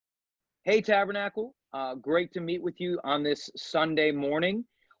Hey, Tabernacle. Great to meet with you on this Sunday morning.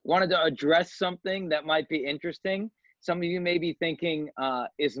 Wanted to address something that might be interesting. Some of you may be thinking,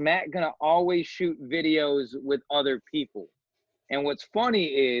 is Matt going to always shoot videos with other people? And what's funny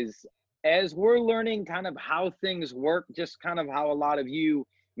is, as we're learning kind of how things work, just kind of how a lot of you,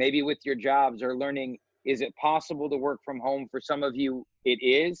 maybe with your jobs, are learning, is it possible to work from home? For some of you, it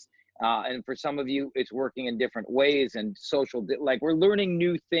is. And for some of you, it's working in different ways and like we're learning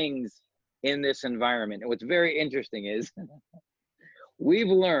new things in this environment. And what's very interesting is we've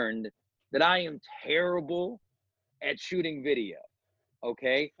learned that I am terrible at shooting video.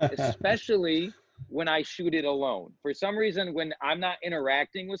 Okay, especially when I shoot it alone. For some reason, when I'm not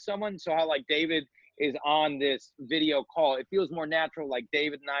interacting with someone, so how like David is on this video call, it feels more natural, like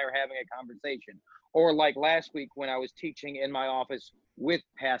David and I are having a conversation. Or like last week when I was teaching in my office with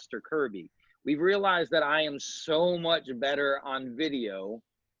Pastor Kirby. We've realized that I am so much better on video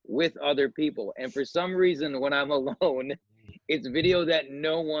with other people. And for some reason, when I'm alone, it's video that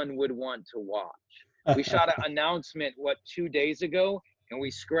no one would want to watch. We shot an announcement, 2 days ago, and we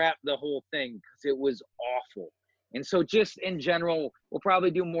scrapped the whole thing because it was awful. And so just in general, we'll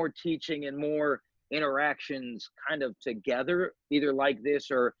probably do more teaching and more interactions kind of together, either like this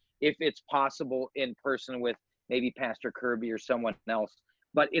or if it's possible in person with maybe Pastor Kirby or someone else.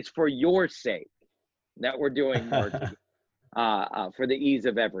 But it's for your sake that we're doing more together, for the ease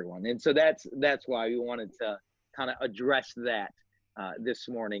of everyone. And so that's why we wanted to kind of address that this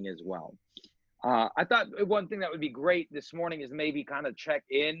morning as well. I thought one thing that would be great this morning is maybe kind of check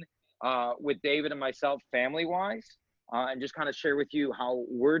in with David and myself family-wise, and just kind of share with you how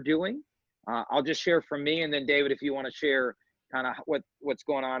we're doing. I'll just share from me, and then David, if you want to share kind of what's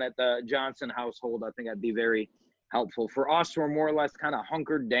going on at the Johnson household, I think that'd be very helpful. For us, we're more or less kind of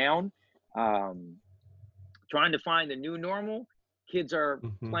hunkered down, trying to find the new normal. Kids are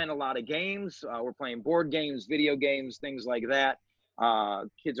playing a lot of games. We're playing board games, video games, things like that.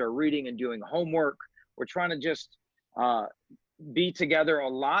 Kids are reading and doing homework. We're trying to just be together a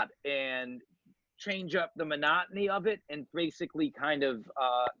lot and change up the monotony of it and basically kind of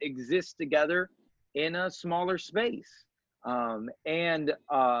exist together in a smaller space. And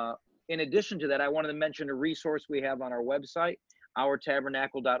in addition to that, I wanted to mention a resource we have on our website,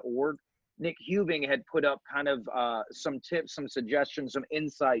 ourtabernacle.org. Nick Hubing had put up kind of some tips, some suggestions, some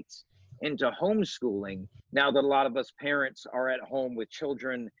insights into homeschooling. Now that a lot of us parents are at home with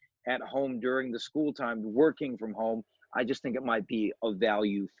children at home during the school time, working from home, I just think it might be of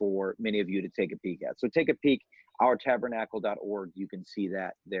value for many of you to take a peek at. So take a peek, ourtabernacle.org. You can see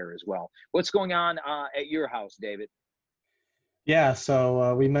that there as well. What's going on at your house, David? Yeah,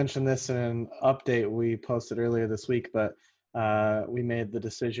 so we mentioned this in an update we posted earlier this week, but we made the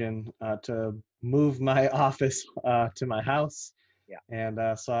decision to move my office to my house. Yeah.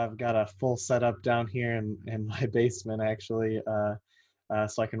 And so I've got a full setup down here in my basement, actually,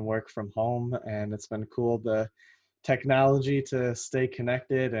 so I can work from home. And it's been cool, the technology to stay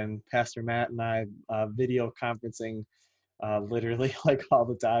connected, and Pastor Matt and I video conferencing literally like all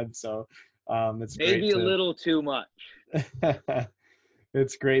the time. So it's maybe great a little too much.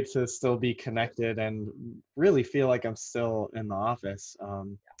 It's great to still be connected and really feel like I'm still in the office.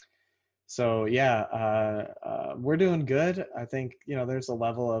 So yeah, we're doing good. I think, there's a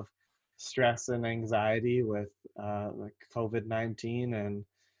level of stress and anxiety with like COVID-19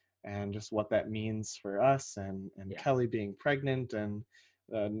 and just what that means for us, and Kelly being pregnant, and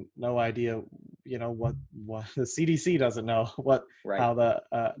no idea, what the CDC doesn't know how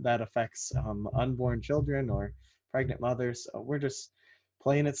that affects unborn children or pregnant mothers. So we're just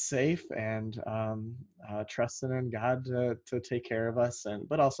playing it safe and trusting in God to take care of us,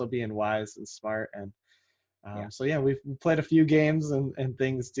 but also being wise and smart. And so yeah, we've played a few games and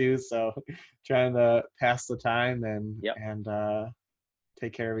things too. So trying to pass the time and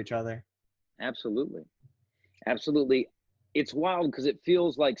take care of each other. Absolutely. It's wild because it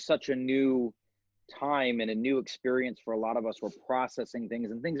feels like such a new time and a new experience for a lot of us. We're processing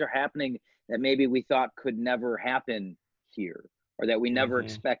things, and things are happening that maybe we thought could never happen here, or that we never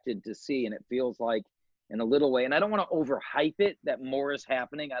expected to see. And it feels like, in a little way, and I don't want to overhype it, that more is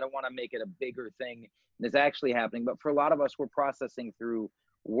happening. I don't want to make it a bigger thing than is actually happening. But for a lot of us, we're processing through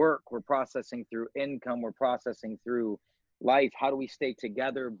work, we're processing through income, we're processing through life. How do we stay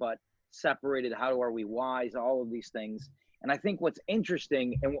together but separated? How are we wise? All of these things. And I think what's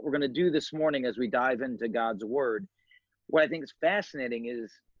interesting, and what we're going to do this morning as we dive into God's word, what I think is fascinating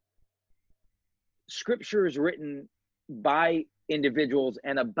is Scripture is written by individuals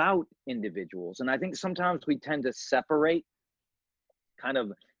and about individuals. And I think sometimes we tend to separate kind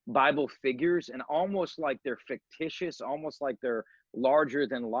of Bible figures, and almost like they're fictitious, almost like they're larger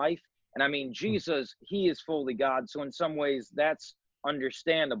than life. And I mean, Jesus, he is fully God. So in some ways, that's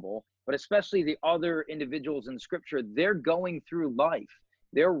understandable. But especially the other individuals in scripture, they're going through life.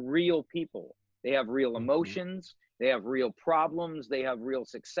 They're real people. They have real Mhm. emotions. They have real problems. They have real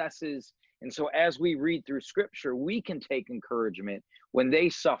successes. And so as we read through scripture, we can take encouragement when they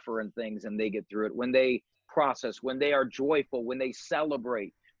suffer and things and they get through it, when they process, when they are joyful, when they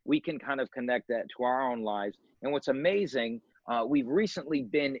celebrate. We can kind of connect that to our own lives. And what's amazing, we've recently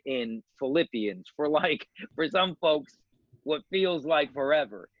been in Philippians for like, for some folks, what feels like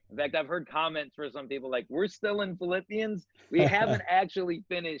forever. In fact, I've heard comments for some people like, we're still in Philippians. We haven't actually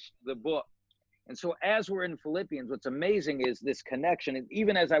finished the book. And so as we're in Philippians, what's amazing is this connection. And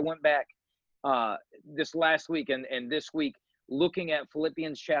even as I went back this last week and this week, looking at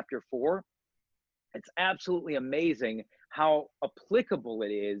Philippians chapter 4, it's absolutely amazing how applicable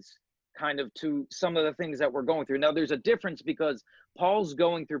it is kind of to some of the things that we're going through. Now, there's a difference because Paul's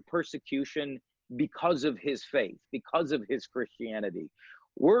going through persecution because of his faith, because of his Christianity.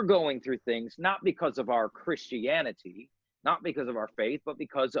 We're going through things not because of our Christianity, not because of our faith, but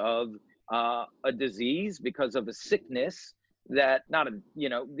because of a disease, because of a sickness that, not a, you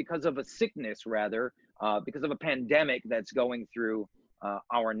know, because of a sickness rather, because of a pandemic that's going through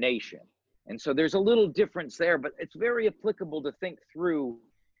our nation. And so there's a little difference there, but it's very applicable to think through.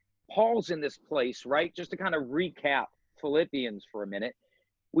 Paul's in this place, right? Just to kind of recap Philippians for a minute.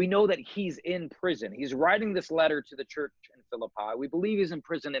 We know that he's in prison. He's writing this letter to the church in Philippi. We believe he's in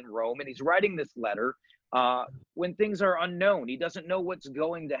prison in Rome, and he's writing this letter when things are unknown. He doesn't know what's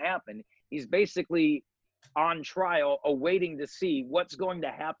going to happen. He's basically on trial, awaiting to see what's going to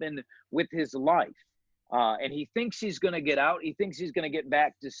happen with his life. And he thinks he's going to get out. He thinks he's going to get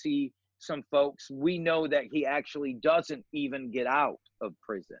back to see some folks. We know that he actually doesn't even get out of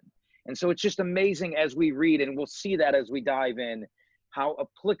prison. And so it's just amazing as we read, and we'll see that as we dive in, how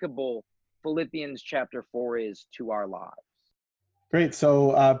applicable Philippians chapter 4 is to our lives. Great.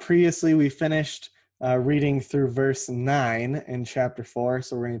 So previously we finished reading through verse 9 in chapter 4.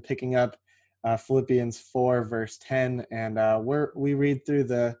 So we're going to be picking up Philippians 4, verse 10. And we read through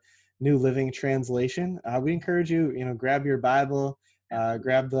the New Living Translation. We encourage you, grab your Bible,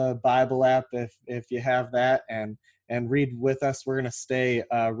 grab the Bible app if you have that, and read with us. We're going to stay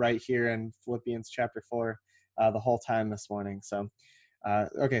right here in Philippians chapter 4 the whole time this morning. So,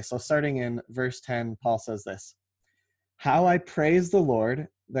 okay, so starting in verse 10, Paul says this: "How I praise the Lord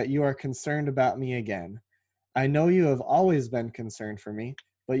that you are concerned about me again. I know you have always been concerned for me,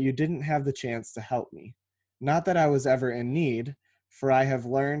 but you didn't have the chance to help me. Not that I was ever in need, for I have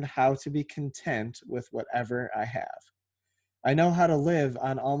learned how to be content with whatever I have. I know how to live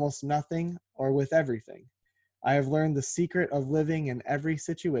on almost nothing or with everything. I have learned the secret of living in every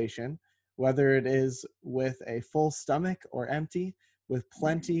situation, whether it is with a full stomach or empty, with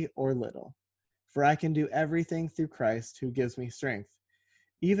plenty or little. For I can do everything through Christ who gives me strength.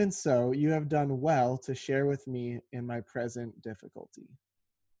 Even so, you have done well to share with me in my present difficulty."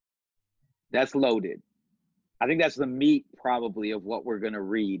 That's loaded. I think that's the meat probably of what we're going to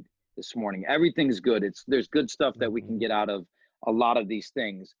read this morning. Everything's good. There's good stuff that we can get out of a lot of these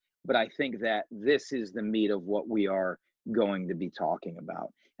things, but I think that this is the meat of what we are going to be talking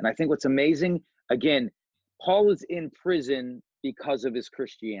about. And I think what's amazing, again, Paul is in prison because of his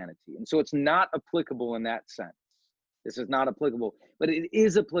Christianity. And so it's not applicable in that sense. This is not applicable, but it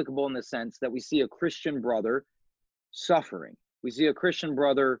is applicable in the sense that we see a Christian brother suffering. We see a Christian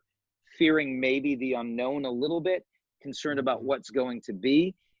brother fearing maybe the unknown a little bit, concerned about what's going to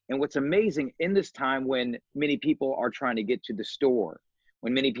be. And what's amazing in this time when many people are trying to get to the store,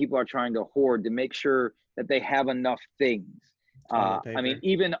 when many people are trying to hoard to make sure that they have enough things. Toilet I mean,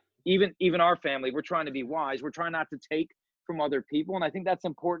 paper. even our family, we're trying to be wise. We're trying not to take from other people. And I think that's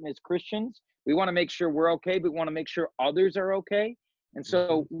important as Christians. We want to make sure we're okay, but we want to make sure others are okay. And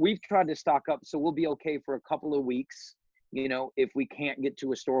so we've tried to stock up so we'll be okay for a couple of weeks. If we can't get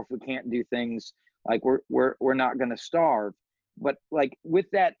to a store, if we can't do things, like we're not going to starve. But like with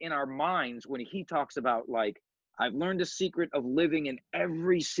that in our minds, when he talks about like, I've learned the secret of living in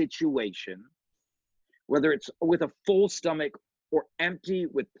every situation, whether it's with a full stomach or empty,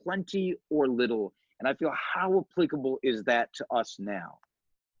 with plenty or little. And I feel, how applicable is that to us now?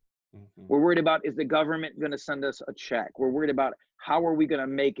 We're worried about, is the government going to send us a check? We're worried about, how are we going to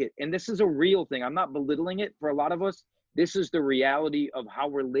make it? And this is a real thing. I'm not belittling it. For a lot of us, this is the reality of how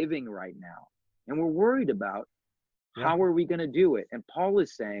we're living right now. And we're worried about, how are we going to do it? And Paul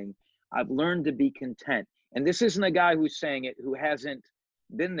is saying, I've learned to be content. And this isn't a guy who's saying it who hasn't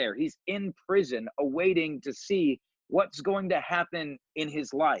been there. He's in prison awaiting to see what's going to happen in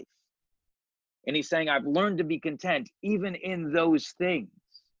his life. And he's saying, I've learned to be content even in those things.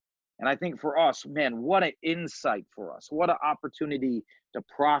 And I think for us, man, what an insight for us. What an opportunity to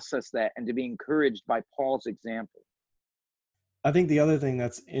process that and to be encouraged by Paul's example. I think the other thing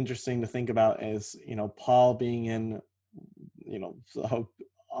that's interesting to think about is, Paul being in, a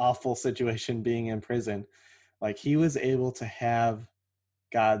awful situation, being in prison. Like, he was able to have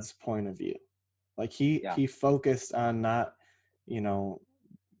God's point of view. Like, Yeah, he focused on not, you know,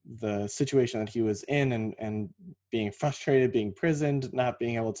 the situation that he was in, and being frustrated, being imprisoned, not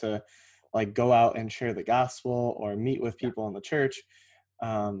being able to like go out and share the gospel or meet with yeah, people in the church.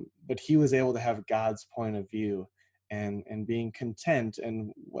 But he was able to have God's point of view, and being content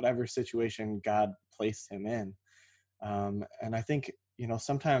in whatever situation God placed him in. And I think,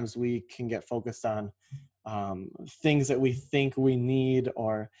 sometimes we can get focused on things that we think we need,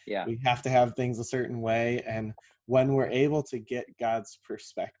 or yeah, we have to have things a certain way. And when we're able to get God's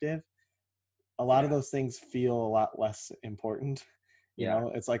perspective, a lot of yeah, those things feel a lot less important. yeah,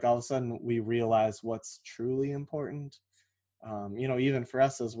 It's like all of a sudden we realize what's truly important. Even for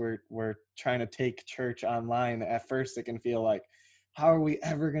us, as we're trying to take church online, at first it can feel like, how are we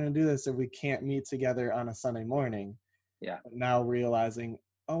ever going to do this if we can't meet together on a Sunday morning? yeah, But now realizing,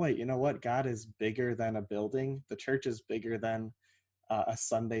 oh wait, you know what? God is bigger than a building. The church is bigger than a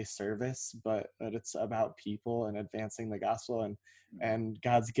Sunday service, but it's about people and advancing the gospel, and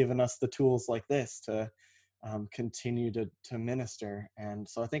God's given us the tools like this to continue to minister. And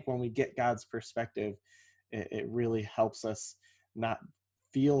so I think when we get God's perspective, it really helps us not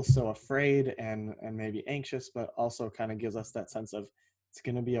feel so afraid and maybe anxious, but also kind of gives us that sense of it's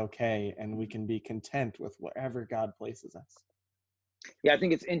going to be okay, and we can be content with wherever God places us. yeah. I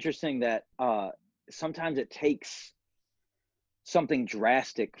think it's interesting that sometimes it takes something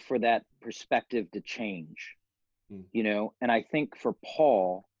drastic for that perspective to change, Mm. And I think for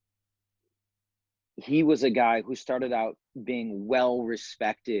Paul, he was a guy who started out being well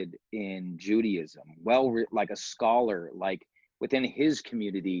respected in Judaism, like a scholar, like within his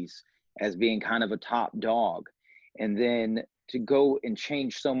communities, as being kind of a top dog. And then to go and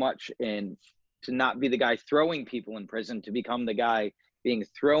change so much, and to not be the guy throwing people in prison, to become the guy being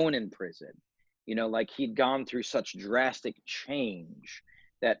thrown in prison, like he'd gone through such drastic change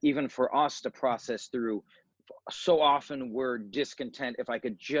that even for us to process through, so often we're discontent. If I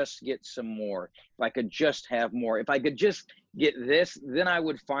could just get some more, if I could just have more, if I could just get this, then I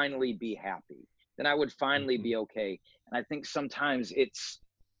would finally be happy, then I would finally Mhm. be okay. And I think sometimes it's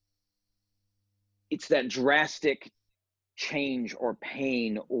that drastic change or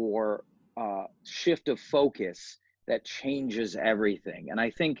pain or shift of focus that changes everything. And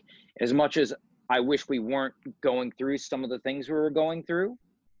I think, as much as I wish we weren't going through some of the things we were going through,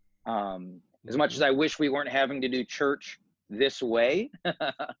 as much as Mhm. I wish we weren't having to do church this way,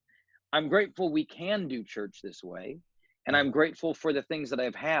 I'm grateful we can do church this way. And Yeah. I'm grateful for the things that I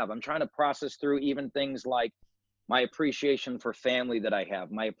have. I'm trying to process through even things like my appreciation for family that I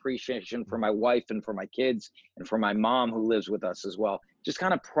have, my appreciation for my wife and for my kids and for my mom who lives with us as well. Just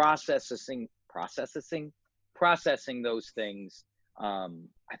kind of processing those things,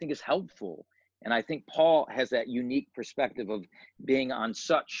 I think is helpful. And I think Paul has that unique perspective of being on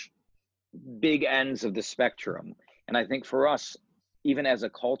such big ends of the spectrum. And I think for us, even as a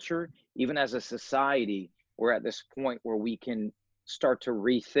culture, even as a society, we're at this point where we can start to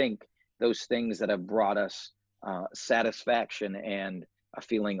rethink those things that have brought us satisfaction and a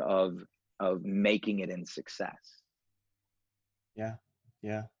feeling of making it in success. Yeah.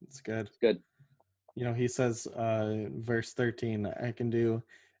 Yeah. It's good. It's good. He says, verse 13, I can do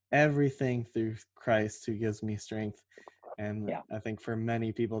everything through Christ who gives me strength. And Yeah. I think for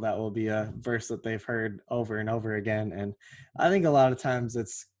many people, that will be a verse that they've heard over and over again. And I think a lot of times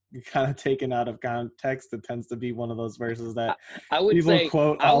it's kind of taken out of context. It tends to be one of those verses I, that I would people say,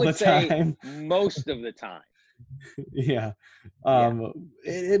 quote I all the would say time. most of the time. Yeah. Yeah.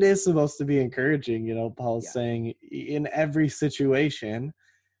 It is supposed to be encouraging. Paul's Yeah. saying in every situation,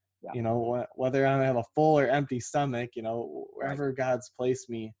 Yeah. whether I have a full or empty stomach, Right. wherever God's placed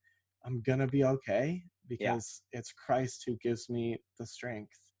me, I'm gonna be okay, Yeah. because it's Christ who gives me the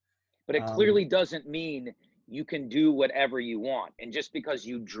strength. But it Um, clearly doesn't mean you can do whatever you want. And just because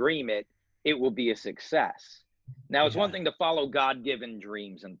you dream it, it will be a success. Now, it's one yeah, thing to follow God given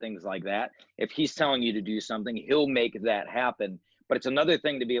dreams and things like that. If He's telling you to do something, He'll make that happen. But it's another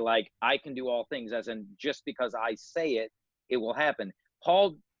thing to be like, I can do all things, as in just because I say it, it will happen.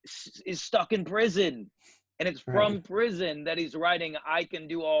 Paul is stuck in prison, and it's right. from prison that he's writing, I can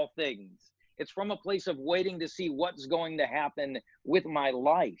do all things. It's from a place of waiting to see what's going to happen with my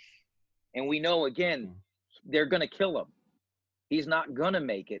life. And we know, again, Mm. they're going to kill him. He's not going to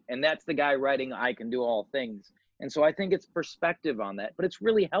make it. And that's the guy writing, I can do all things. And so I think it's perspective on that, but it's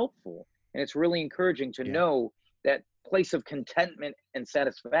really helpful and it's really encouraging to Yeah. know that place of contentment and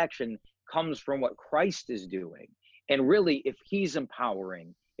satisfaction comes from what Christ is doing. And really, if he's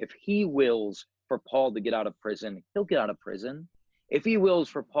empowering, if he wills for Paul to get out of prison, he'll get out of prison. If he wills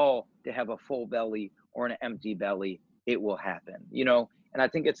for Paul to have a full belly or an empty belly, it will happen, you know? And I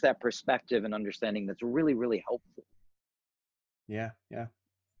think it's that perspective and understanding that's really, really helpful. Yeah. Yeah.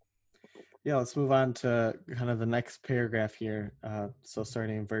 Yeah, let's move on to kind of the next paragraph here. So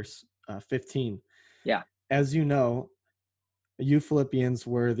starting in verse 15. Yeah. As you know, you Philippians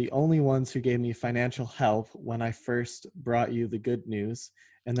were the only ones who gave me financial help when I first brought you the good news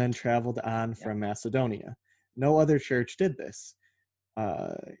and then traveled on Yeah. from Macedonia. No other church did this.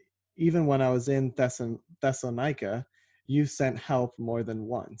 Uh, Even when I was in Thessalonica, you sent help more than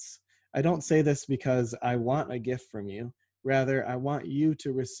once. I don't say this because I want a gift from you. Rather, I want you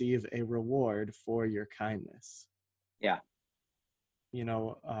to receive a reward for your kindness. Yeah. You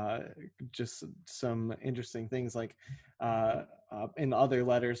know, just some interesting things like in other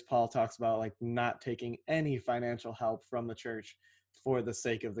letters, Paul talks about like not taking any financial help from the church for the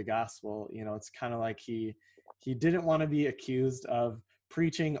sake of the gospel. You know, it's kind of like he didn't want to be accused of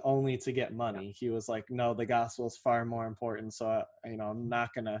preaching only to get Yeah. money. He was like, no, the gospel is far more important. So, you know, I'm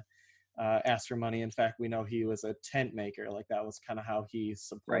not going to ask for money. In fact, we know he was a tent maker. Like that was kind of how he Right.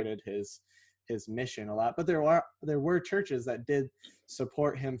 supported his mission a lot. But there were churches that did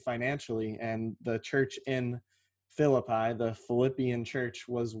support him financially, and the church in Philippi, the Philippian church,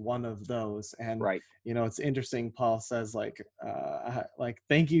 was one of those. And Right. you know, it's interesting. Paul says like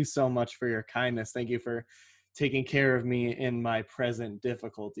thank you so much for your kindness. Thank you for taking care of me in my present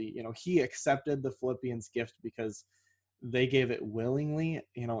difficulty. You know, he accepted the Philippians gift because they gave it willingly,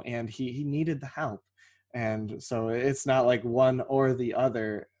 you know, and he needed the help. And so it's not like one or the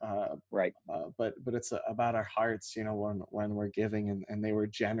other, Right. but it's about our hearts, you know, when we're giving, and they were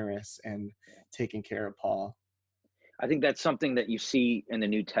generous and Yeah. taking care of Paul. I think that's something that you see in the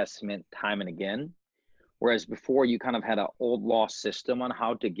New Testament time and again. Whereas before you kind of had an old law system on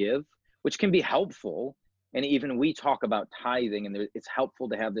how to give, which can be helpful. And even we talk about tithing, and it's helpful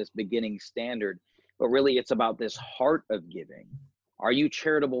to have this beginning standard, but really it's about this heart of giving. Are you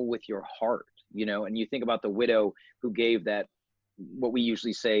charitable with your heart? You know, and you think about the widow who gave that, what we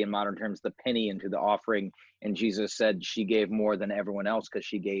usually say in modern terms, the penny into the offering. And Jesus said she gave more than everyone else because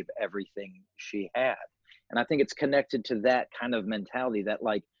she gave everything she had. And I think it's connected to that kind of mentality that,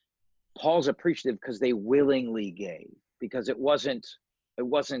 like, Paul's appreciative because they willingly gave, because it wasn't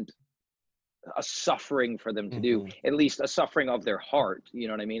a suffering for them to do, Hmm. at least a suffering of their heart. You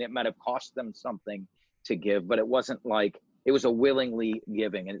know what I mean? It might have cost them something to give, but it wasn't like it was a willingly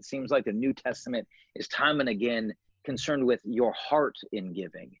giving. And it seems like the New Testament is time and again concerned with your heart in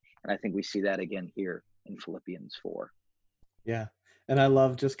giving. And I think we see that again here in Philippians 4. Yeah. And I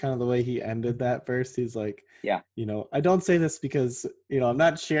love just kind of the way he ended that verse. He's like, Yeah. you know, I don't say this because, you know, I'm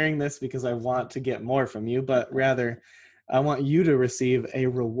not sharing this because I want to get more from you, but rather I want you to receive a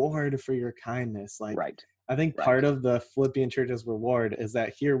reward for your kindness. Like, Right. I think Right. part of the Philippian church's reward is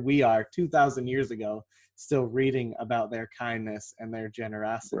that here we are 2,000 years ago, still reading about their kindness and their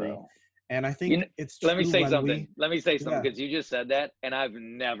generosity. Bro. And I You think know, it's let me true say when something. we, Let me say something yeah. because you just said that, and I've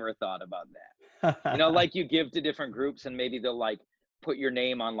never thought about that. You know, like you give to different groups, and maybe they'll like put your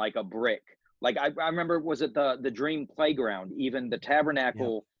name on like a brick. Like I remember, was it the Dream Playground? Even the Yep.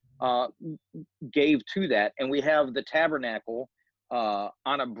 Tabernacle uh, gave to that, and we have the Tabernacle on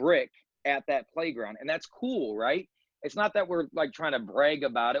a brick at that playground, and that's cool, right? It's not that we're like trying to brag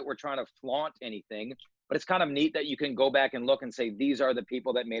about it, we're trying to flaunt anything, but it's kind of neat that you can go back and look and say these are the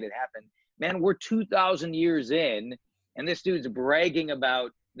people that made it happen. Man, we're 2,000 years in, and this dude's bragging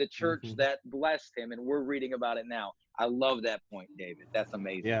about the church Hmm. that blessed him, and we're reading about it now. I love that point, David. That's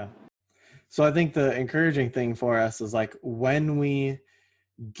amazing. Yeah. So I think the encouraging thing for us is like when we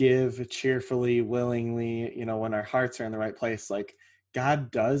give cheerfully, willingly, you know, when our hearts are in the right place, like God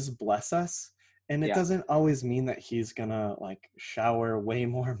does bless us. And it Yeah. doesn't always mean that he's gonna like shower way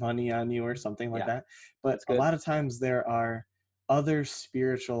more money on you or something like Yeah. that. But That's a good. lot of times there are other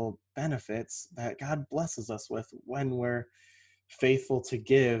spiritual benefits that God blesses us with when we're faithful to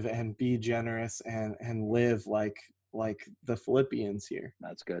give and be generous and live like the Philippians here.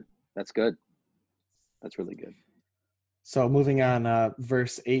 That's good. That's good. That's really good. So moving on,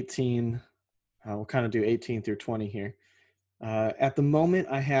 verse 18, we'll kind of do 18 through 20 here. At the moment,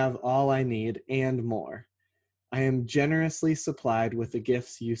 I have all I need and more. I am generously supplied with the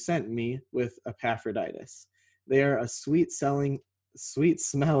gifts you sent me with Epaphroditus. They are a sweet smelling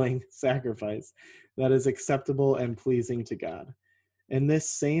sacrifice that is acceptable and pleasing to God. And this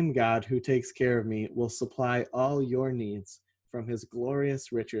same God who takes care of me will supply all your needs from his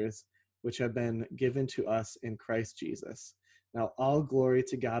glorious riches, which have been given to us in Christ Jesus. Now, all glory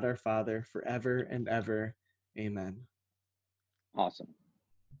to God our Father forever and ever. Amen. Awesome.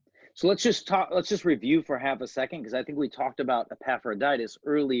 So let's just review for half a second, because I think we talked about Epaphroditus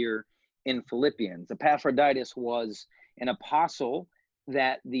earlier in Philippians. Epaphroditus was an apostle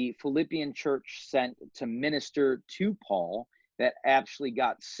that the Philippian church sent to minister to Paul, that actually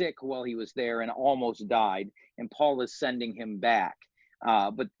got sick while he was there and almost died, and Paul is sending him back.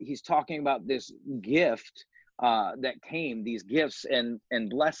 But he's talking about this gift that came, these gifts and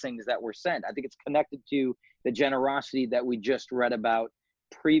blessings that were sent. I think it's connected to the generosity that we just read about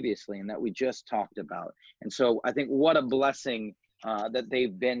previously and that we just talked about. And so I think what a blessing that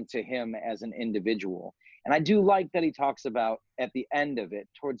they've been to him as an individual. And I do like that he talks about at the end of it,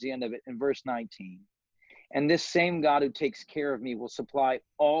 towards the end of it, in verse 19, and this same God who takes care of me will supply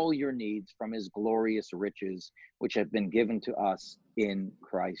all your needs from his glorious riches, which have been given to us in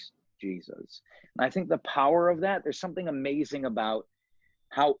Christ Jesus. And I think the power of that, there's something amazing about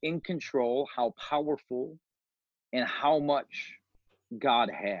how in control, how powerful, and how much God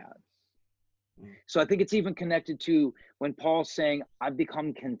has. So I think it's even connected to when Paul's saying, I've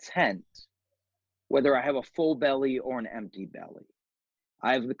become content, whether I have a full belly or an empty belly.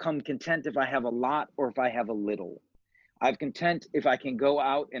 I've become content if I have a lot or if I have a little. I'm content if I can go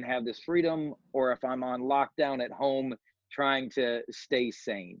out and have this freedom, or if I'm on lockdown at home trying to stay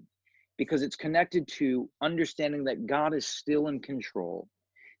sane. Because it's connected to understanding that God is still in control,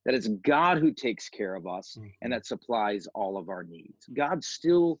 that it's God who takes care of us and that supplies all of our needs. God's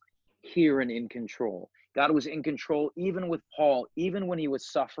still here and in control. God was in control even with Paul, even when he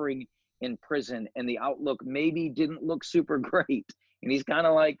was suffering in prison and the outlook maybe didn't look super great. And he's kind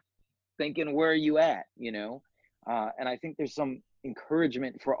of like thinking, where are you at? And I think there's some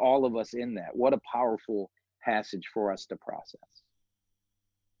encouragement for all of us in that. What a powerful passage for us to process.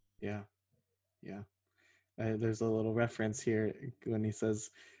 Yeah. There's a little reference here when he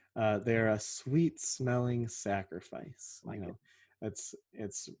says they're a sweet smelling sacrifice.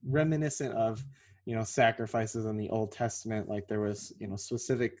 It's reminiscent of sacrifices in the Old Testament. Like there was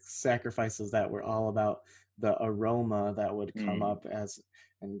specific sacrifices that were all about the aroma that would come up as,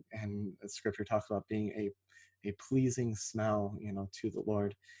 and scripture talks about being a pleasing smell to the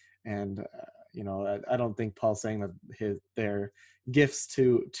Lord. And I don't think Paul's saying that their gifts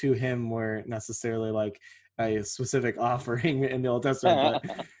to him were necessarily like a specific offering in the Old Testament,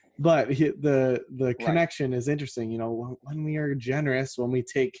 but the connection is interesting. When we are generous, when we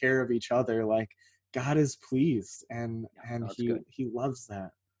take care of each other, like God is pleased, and he loves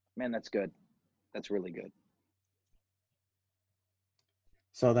that. Man, that's good. That's really good.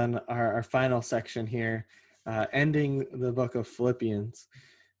 So then our final section here, ending the book of Philippians,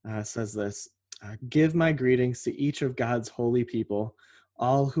 says this: give my greetings to each of God's holy people,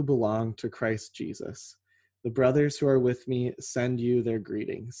 all who belong to Christ Jesus. The brothers who are with me send you their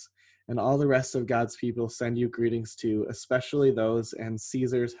greetings, and all the rest of God's people send you greetings too, especially those in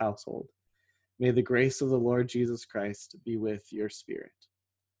Caesar's household. May the grace of the Lord Jesus Christ be with your spirit.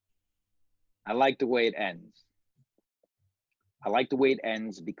 I like the way it ends.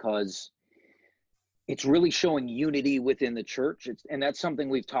 Because it's really showing unity within the church. And that's something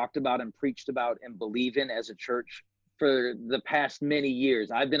we've talked about and preached about and believe in as a church for the past many years.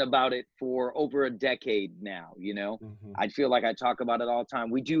 I've been about it for over a decade now, I feel like I talk about it all the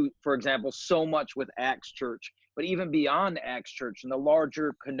time. We do, for example, so much with Acts Church, but even beyond Acts Church in the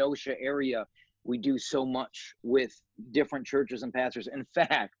larger Kenosha area, we do so much with different churches and pastors. In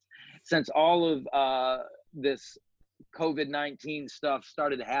fact, since all of this COVID-19 stuff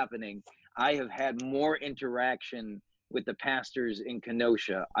started happening, I have had more interaction with the pastors in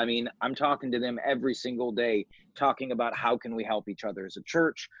Kenosha. I mean, I'm talking to them every single day, talking about how can we help each other as a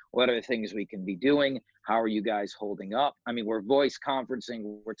church? What are the things we can be doing? How are you guys holding up? I mean, we're voice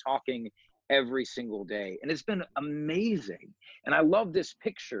conferencing, we're talking every single day. And it's been amazing. And I love this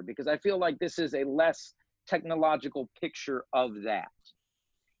picture because I feel like this is a less technological picture of that.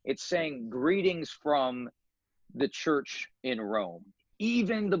 It's saying greetings from the church in Rome,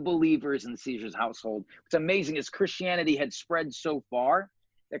 even the believers in Caesar's household. What's amazing is Christianity had spread so far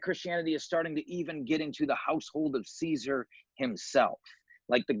that Christianity is starting to even get into the household of Caesar himself.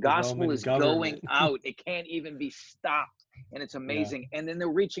 Like the gospel is going out. It can't even be stopped. And it's amazing. Yeah. And then they're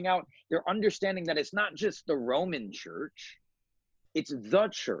reaching out. They're understanding that it's not just the Roman church, it's the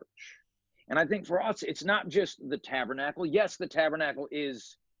church. And I think for us, it's not just the tabernacle. Yes, the tabernacle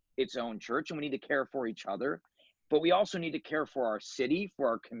is its own church and we need to care for each other. But we also need to care for our city, for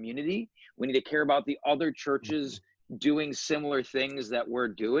our community. We need to care about the other churches doing similar things that we're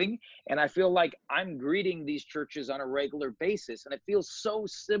doing. And I feel like I'm greeting these churches on a regular basis. And it feels so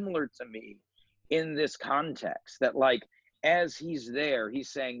similar to me in this context that, like, as he's there,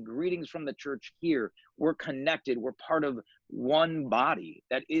 he's saying, greetings from the church here. We're connected. We're part of one body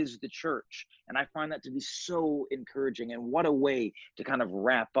that is the church. And I find that to be so encouraging. And what a way to kind of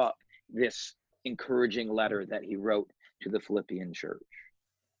wrap up this encouraging letter that he wrote to the Philippian church.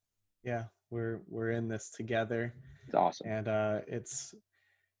 Yeah, we're in this together. It's awesome. And it's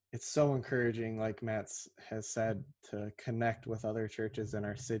so encouraging, like has said, to connect with other churches in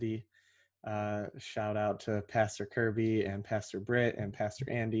our city. Shout out to Pastor Kirby and Pastor Britt and Pastor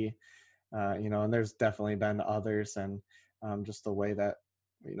Andy. And there's definitely been others, and just the way that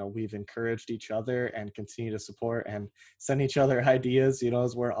we've encouraged each other and continue to support and send each other ideas,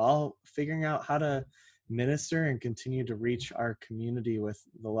 as we're all figuring out how to minister and continue to reach our community with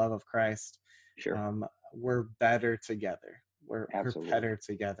the love of Christ. Sure. We're better together. We're better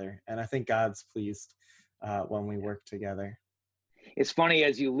together, and I think God's pleased when we work together. It's funny,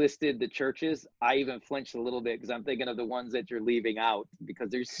 as you listed the churches, I even flinched a little bit because I'm thinking of the ones that you're leaving out, because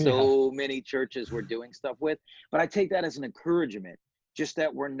there's so many churches we're doing stuff with. But I take that as an encouragement, just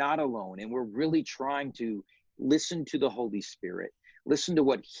that we're not alone, and we're really trying to listen to the Holy Spirit, listen to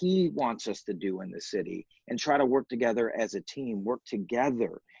what he wants us to do in the city, and try to work together as a team, work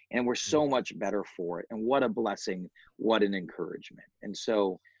together. And we're so much better for it. And what a blessing, what an encouragement. And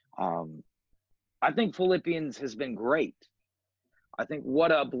so I think Philippians has been great. I think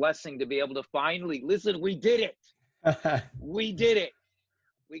what a blessing to be able to finally listen. We did it. We did it.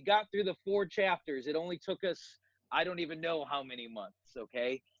 We got through the 4 chapters. It only took us, I don't even know how many months.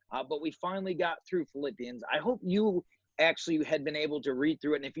 Okay. But we finally got through Philippians. I hope you actually had been able to read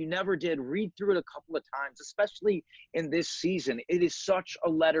through it. And if you never did, read through it a couple of times, especially in this season. It is such a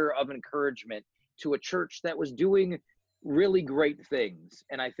letter of encouragement to a church that was doing really great things.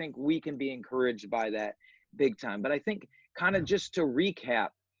 And I think we can be encouraged by that big time. But I think, kind of just to recap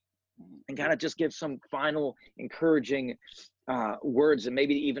and kind of just give some final encouraging words, and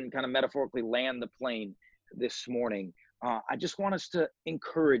maybe even kind of metaphorically land the plane this morning, I just want us to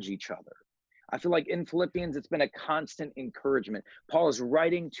encourage each other. I feel like in Philippians, it's been a constant encouragement. Paul is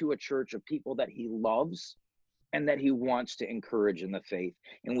writing to a church of people that he loves and that he wants to encourage in the faith.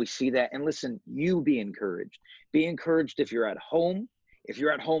 And we see that. And listen, you be encouraged. Be encouraged if you're at home, if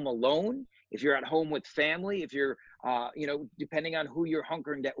you're at home alone, if you're at home with family, if you're, depending on who you're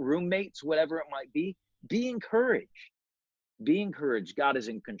hunkering at, roommates, whatever it might be encouraged. Be encouraged. God is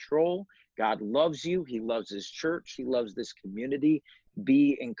in control. God loves you. He loves his church. He loves this community.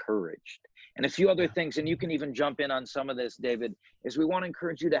 Be encouraged. And a few other things, and you can even jump in on some of this, David, is we want to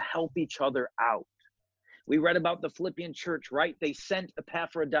encourage you to help each other out. We read about the Philippian church, right? They sent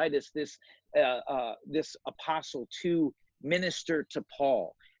Epaphroditus, this apostle, to minister to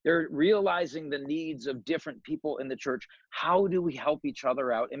Paul. They're realizing the needs of different people in the church. How do we help each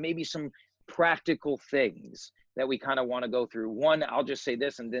other out? And maybe some practical things that we kind of want to go through. One, I'll just say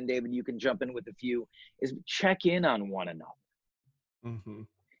this, and then David, you can jump in with a few, is check in on one another. Mm-hmm.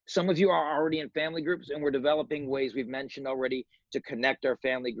 Some of you are already in family groups, and we're developing ways, we've mentioned already, to connect our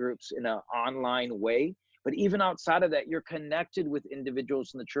family groups in an online way. But even outside of that, you're connected with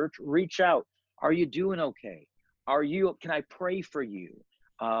individuals in the church. Reach out. Are you doing okay? Can I pray for you?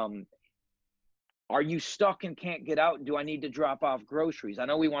 Are you stuck and can't get out? Do I need to drop off groceries? I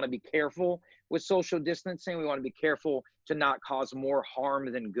know we want to be careful with social distancing. We want to be careful to not cause more harm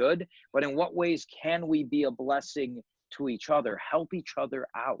than good. But in what ways can we be a blessing to each other? Help each other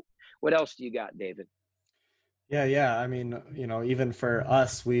out. What else do you got, David? Yeah. I mean, even for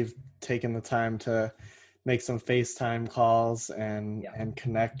us, we've taken the time to make some FaceTime calls and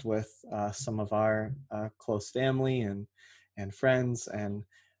connect with some of our close family and friends. And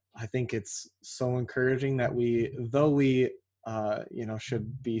I think it's so encouraging that though we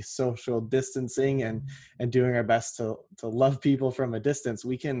should be social distancing and doing our best to love people from a distance,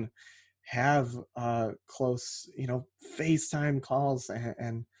 we can have close, FaceTime calls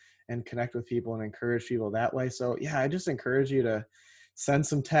and connect with people and encourage people that way. So yeah, I just encourage you to send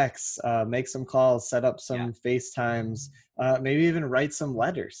some texts, make some calls, set up some FaceTimes, maybe even write some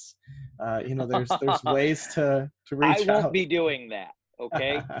letters. There's ways to reach out. I won't be doing that.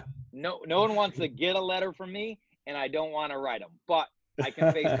 Okay. No one wants to get a letter from me, and I don't want to write them, but I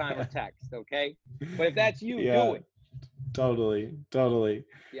can FaceTime or text. Okay. But if that's you, do it. Totally.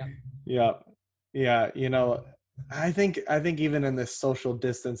 Yeah. I think even in this social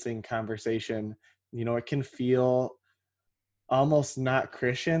distancing conversation, it can feel almost not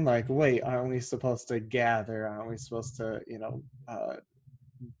Christian. Like, wait, aren't we supposed to gather? Aren't we supposed to,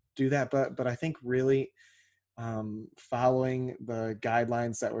 do that? But I think really, following the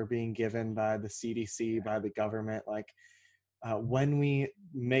guidelines that were being given by the CDC, by the government. Like when we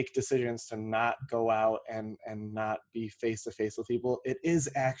make decisions to not go out and not be face to face with people, it is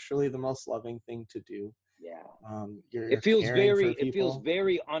actually the most loving thing to do. Yeah. You're caring for It feels people.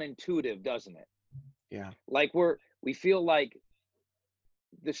 very unintuitive, doesn't it? Yeah. Like we feel like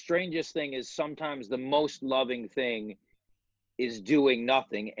the strangest thing is sometimes the most loving thing is doing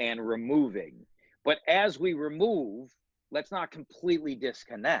nothing and removing. But as we remove, let's not completely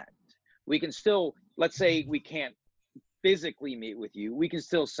disconnect. We can still, let's say we can't physically meet with you, we can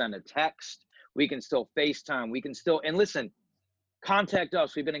still send a text, we can still FaceTime, we can still, and listen, contact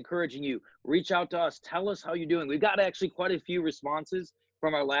us. We've been encouraging you. Reach out to us. Tell us how you're doing. We've got actually quite a few responses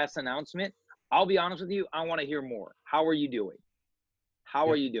from our last announcement. I'll be honest with you. I want to hear more. How are you doing? How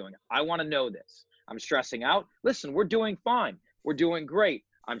are Yep. you doing? I want to know this. I'm stressing out. Listen, we're doing fine. We're doing great.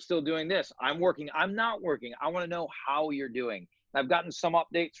 I'm still doing this. I'm working. I'm not working. I want to know how you're doing. I've gotten some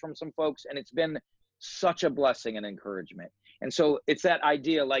updates from some folks, and it's been such a blessing and encouragement. And so it's that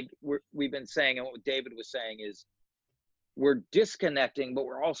idea, like we've been saying, and what David was saying is, we're disconnecting, but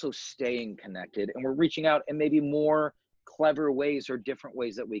we're also staying connected, and we're reaching out in maybe more clever ways or different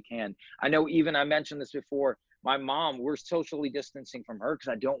ways that we can. I know, even I mentioned this before, my mom, we're socially distancing from her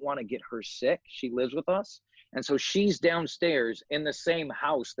because I don't want to get her sick. She lives with us. And so she's downstairs in the same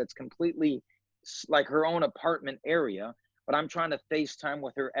house that's completely like her own apartment area, but I'm trying to FaceTime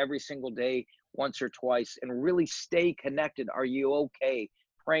with her every single day, once or twice, and really stay connected. Are you okay?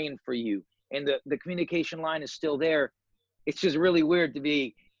 Praying for you. And the communication line is still there. It's just really weird to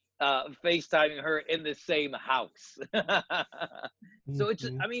be FaceTiming her in the same house. So it's,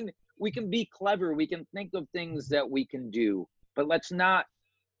 Mhm. I mean, we can be clever. We can think of things that we can do, but let's not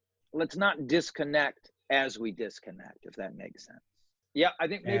disconnect as we disconnect, if that makes sense. Yeah, I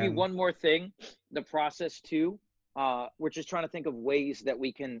think maybe And one more thing, the process too. We're just trying to think of ways that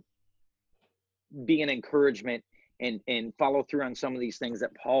we can be an encouragement and follow through on some of these things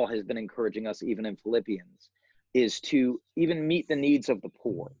that Paul has been encouraging us, even in Philippians, is to even meet the needs of the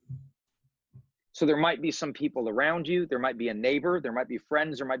poor. So there might be some people around you, there might be a neighbor, there might be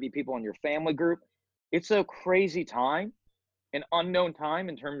friends, there might be people in your family group. It's a crazy time, an unknown time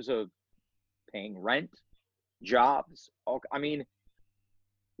in terms of paying rent, jobs. I mean,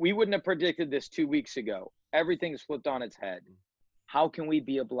 we wouldn't have predicted this 2 weeks ago. Everything's flipped on its head. How can we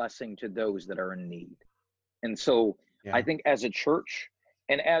be a blessing to those that are in need? And so I yeah, think as a church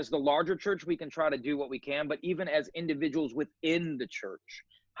and as the larger church, we can try to do what we can, but even as individuals within the church,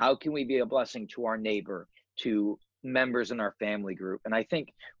 how can we be a blessing to our neighbor, to members in our family group? And I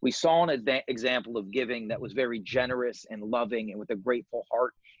think we saw an example of giving that was very generous and loving and with a grateful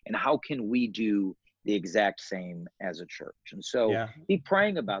heart. And how can we do the exact same as a church? And so yeah, be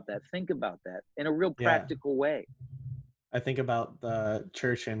praying about that, think about that in a real yeah. practical way. I think about the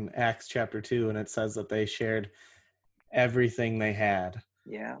church in Acts chapter 2, and it says that they shared everything they had,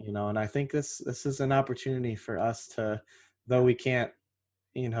 Yeah, and I think this is an opportunity for us to, though we can't,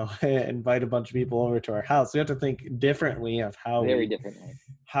 invite a bunch of people over to our house, we have to think differently of very differently.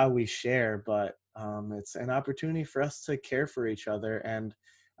 how we share, but it's an opportunity for us to care for each other. And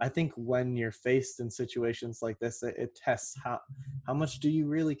I think when you're faced in situations like this, it tests how much do you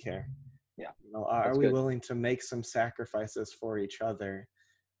really care. Yeah, Are that's we good. willing to make some sacrifices for each other,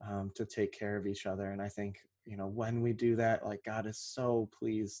 to take care of each other? And I think, when we do that, like, God is so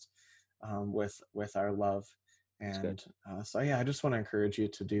pleased with our love. That's good. And so yeah, I just want to encourage you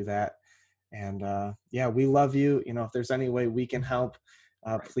to do that. And yeah, we love you. If there's any way we can help,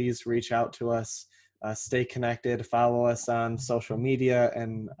 Right. please reach out to us. Stay connected, follow us on social media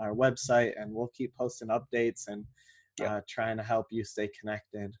and our website, and we'll keep posting updates and Yep. trying to help you stay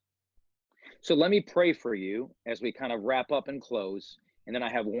connected. So let me pray for you as we kind of wrap up and close. And then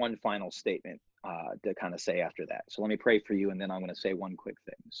I have one final statement to kind of say after that. So let me pray for you, and then I'm going to say one quick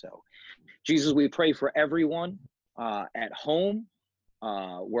thing. So, Jesus, we pray for everyone at home,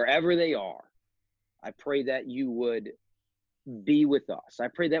 wherever they are. I pray that you would be with us. I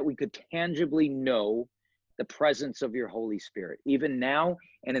pray that we could tangibly know the presence of your Holy Spirit, even now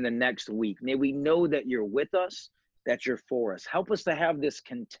and in the next week. May we know that you're with us, that you're for us. Help us to have this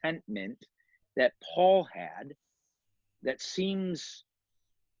contentment that Paul had that seems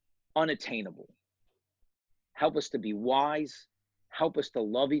unattainable. Help us to be wise. Help us to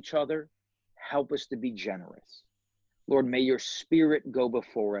love each other. Help us to be generous. Lord, may your spirit go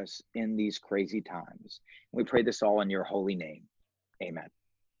before us in these crazy times. We pray this all in your holy name. Amen.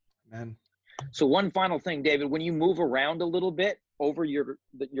 Amen. So one final thing, David, when you move around a little bit over your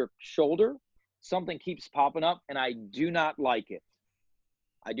shoulder, something keeps popping up, and I do not like it.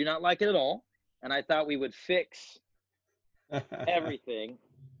 I do not like it at all. and I thought we would fix everything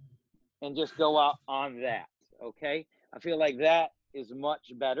and just go out on that. Okay. I feel like that is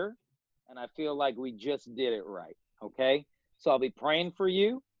much better. And I feel like we just did it right. Okay. So I'll be praying for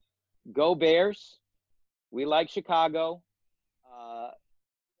you. Go Bears. We like Chicago. Who knows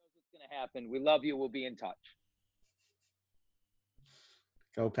what's going to happen? We love you. We'll be in touch.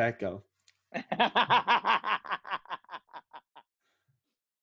 Go Pack, go.